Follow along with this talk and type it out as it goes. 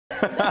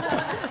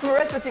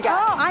Marissa, what you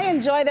got? Oh, I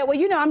enjoy that. Well,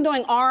 you know, I'm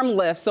doing arm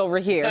lifts over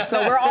here,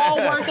 so we're all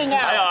working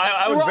out.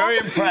 I was very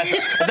impressed.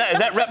 Is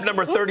that rep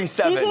number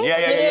 37?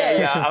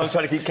 Yeah. I was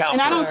trying to keep count.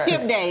 And I don't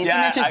skip days. You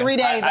mentioned 3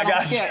 days. I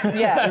don't skip.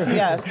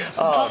 Yes.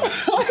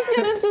 Let's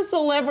get into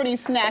celebrity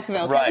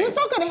Snackville. Right. It's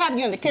so good to have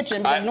you in the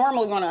kitchen because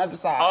normally we're on the other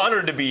side.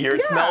 Honored to be here.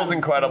 It smells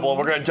incredible.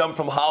 We're going to jump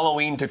from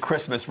Halloween to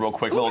Christmas real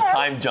quick. Little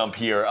time jump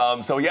here.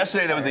 So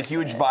yesterday there was a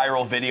huge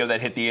viral video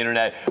that hit the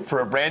internet for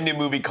a brand new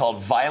movie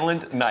called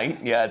Violent Night.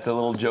 Yeah, it's a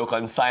little joke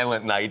on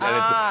Silent Night. And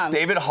it's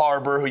David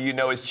Harbour, who you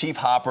know is Chief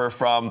Hopper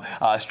from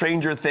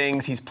Stranger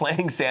Things. He's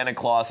playing Santa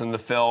Claus in the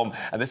film.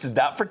 And this is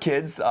not for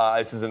kids.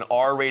 This is an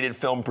R-rated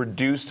film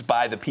produced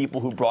by the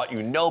people who brought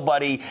you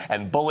Nobody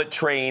and Bullet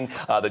Train,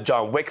 the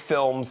John Wick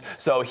films.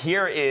 So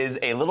here is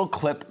a little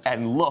clip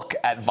and look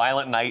at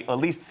Violent Night, at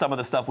least some of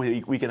the stuff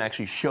we can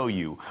actually show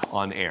you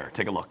on air.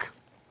 Take a look.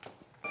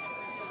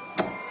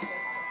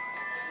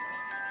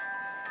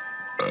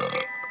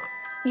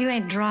 You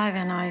ain't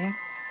driving, are you?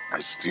 I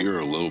steer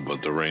a little,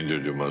 but the ranger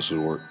do most of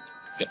the work.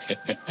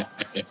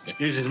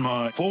 This is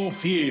my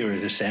 4th year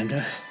as a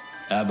Santa.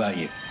 How about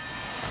you?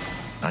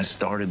 I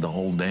started the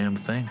whole damn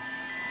thing.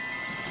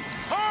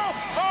 Ho,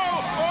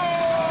 ho, ho!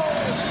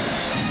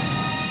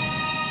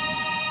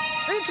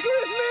 It's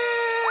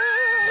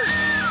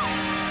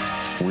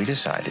Christmas! We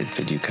decided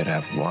that you could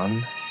have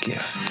one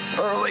gift.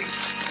 Early.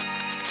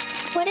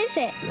 What is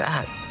it?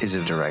 That is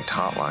a direct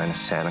hotline to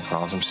Santa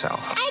Claus himself.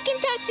 I can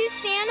talk to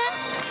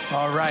Santa.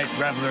 All right,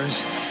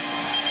 revelers.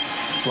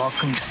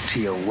 Welcome to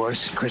your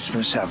worst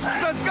Christmas ever.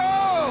 Let's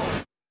go!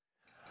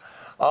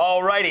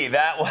 Alrighty,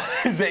 that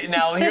was it.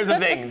 Now, here's the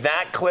thing.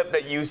 That clip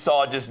that you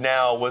saw just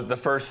now was the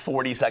first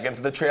 40 seconds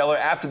of the trailer.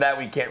 After that,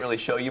 we can't really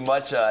show you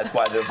much. That's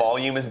why the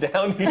volume is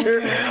down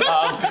here.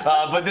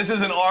 But this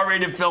is an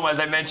R-rated film. As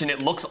I mentioned,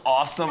 it looks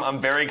awesome. I'm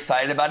very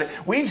excited about it.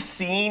 We've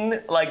seen,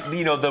 like,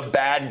 you know, the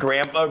bad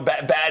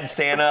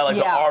Santa, like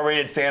the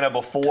R-rated Santa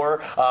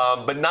before,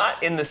 but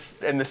not in the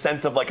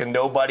sense of like a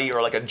Nobody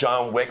or like a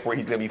John Wick where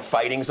he's going to be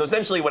fighting. So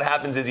essentially what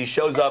happens is he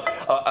shows up,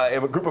 a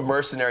group of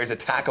mercenaries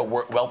attack a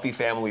wealthy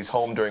family's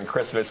home during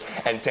Christmas,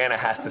 and Santa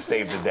has to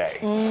save the day.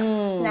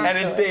 And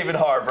it's David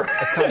Harbour.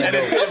 And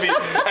it's gonna be,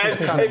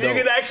 and if you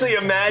can actually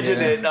imagine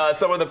it,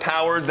 some of the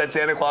powers that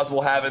Santa Claus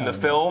will have in the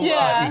film, he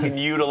can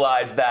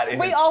utilize that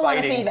in his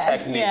fighting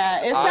techniques.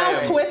 Yeah, it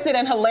sounds twisted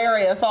and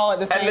hilarious all at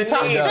the same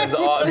time. And the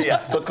name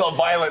is so it's called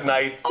Violent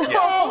Night. On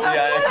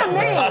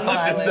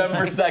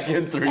December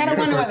 2nd through And I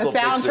wonder what the Universal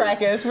soundtrack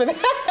Pictures. is for that.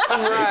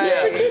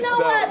 But you know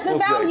what,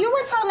 DeVal, you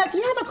were telling us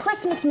you have a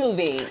Christmas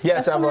movie.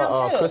 Yes, I have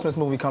a Christmas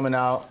movie coming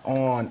out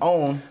on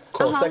OWN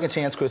called Second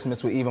Chance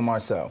Christmas with Eva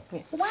Marcel.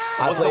 Wow.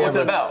 What's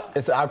it about?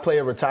 I play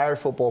a retired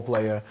football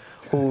player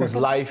whose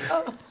life...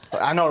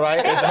 I know,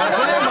 right?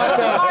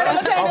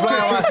 I'm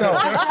playing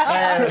myself.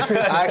 And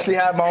I actually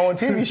have my own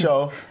TV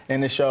show in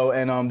the show,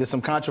 and there's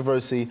some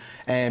controversy,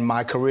 and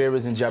my career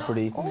is in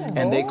jeopardy.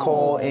 And they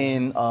call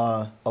in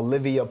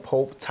Olivia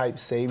Pope type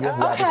savior,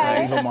 who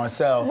happens to be Eva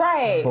Marcel.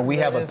 Right. But we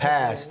have a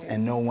past,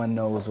 and no one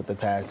knows what the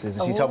past is,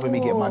 and she's helping me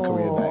get my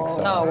career back.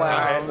 So. Oh,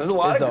 wow. There's a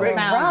lot of great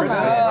Christmas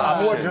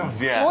options.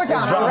 More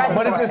drama.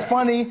 But it's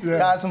funny.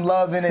 Got some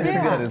love in it. It's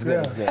good. It's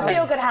good. It's good. A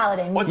feel-good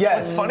holiday.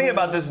 What's funny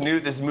about this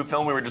new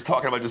film we were just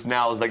talking about just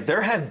now is like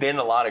there have been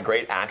a lot of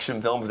great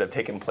action films that have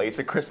taken place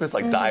at Christmas,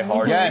 like Die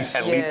Hard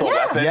and Lethal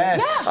Weapon.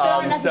 Yes.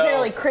 Not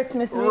necessarily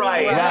Christmas movies.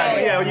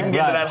 Right. You know, you can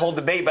get into that whole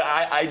debate, but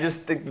I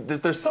just think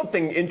there's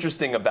something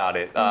interesting about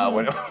it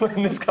when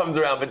this comes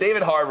around. But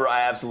David Harbour,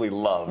 I absolutely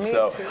love.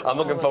 So I'm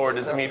looking forward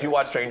to. I mean, if you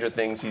watch Stranger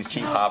Things, he's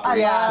Chief Hopper.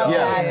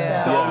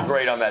 So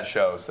great on that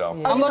show. So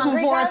I'm looking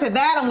forward to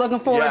that. I'm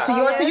looking forward to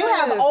yours. So you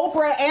have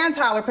Oprah and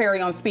Tyler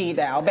Perry on speed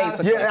dial,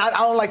 basically. Yeah, I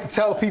don't like to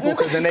tell people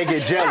because then they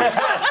get jealous.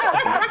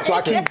 So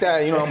I keep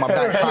that, in my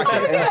back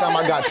pocket. Anytime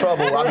I got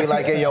trouble, I'll be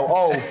like, hey, yo,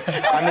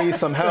 I need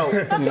some help.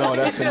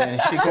 That's when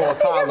she called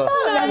Tyler.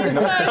 All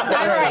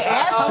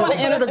right, I'm going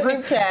to enter the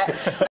group chat.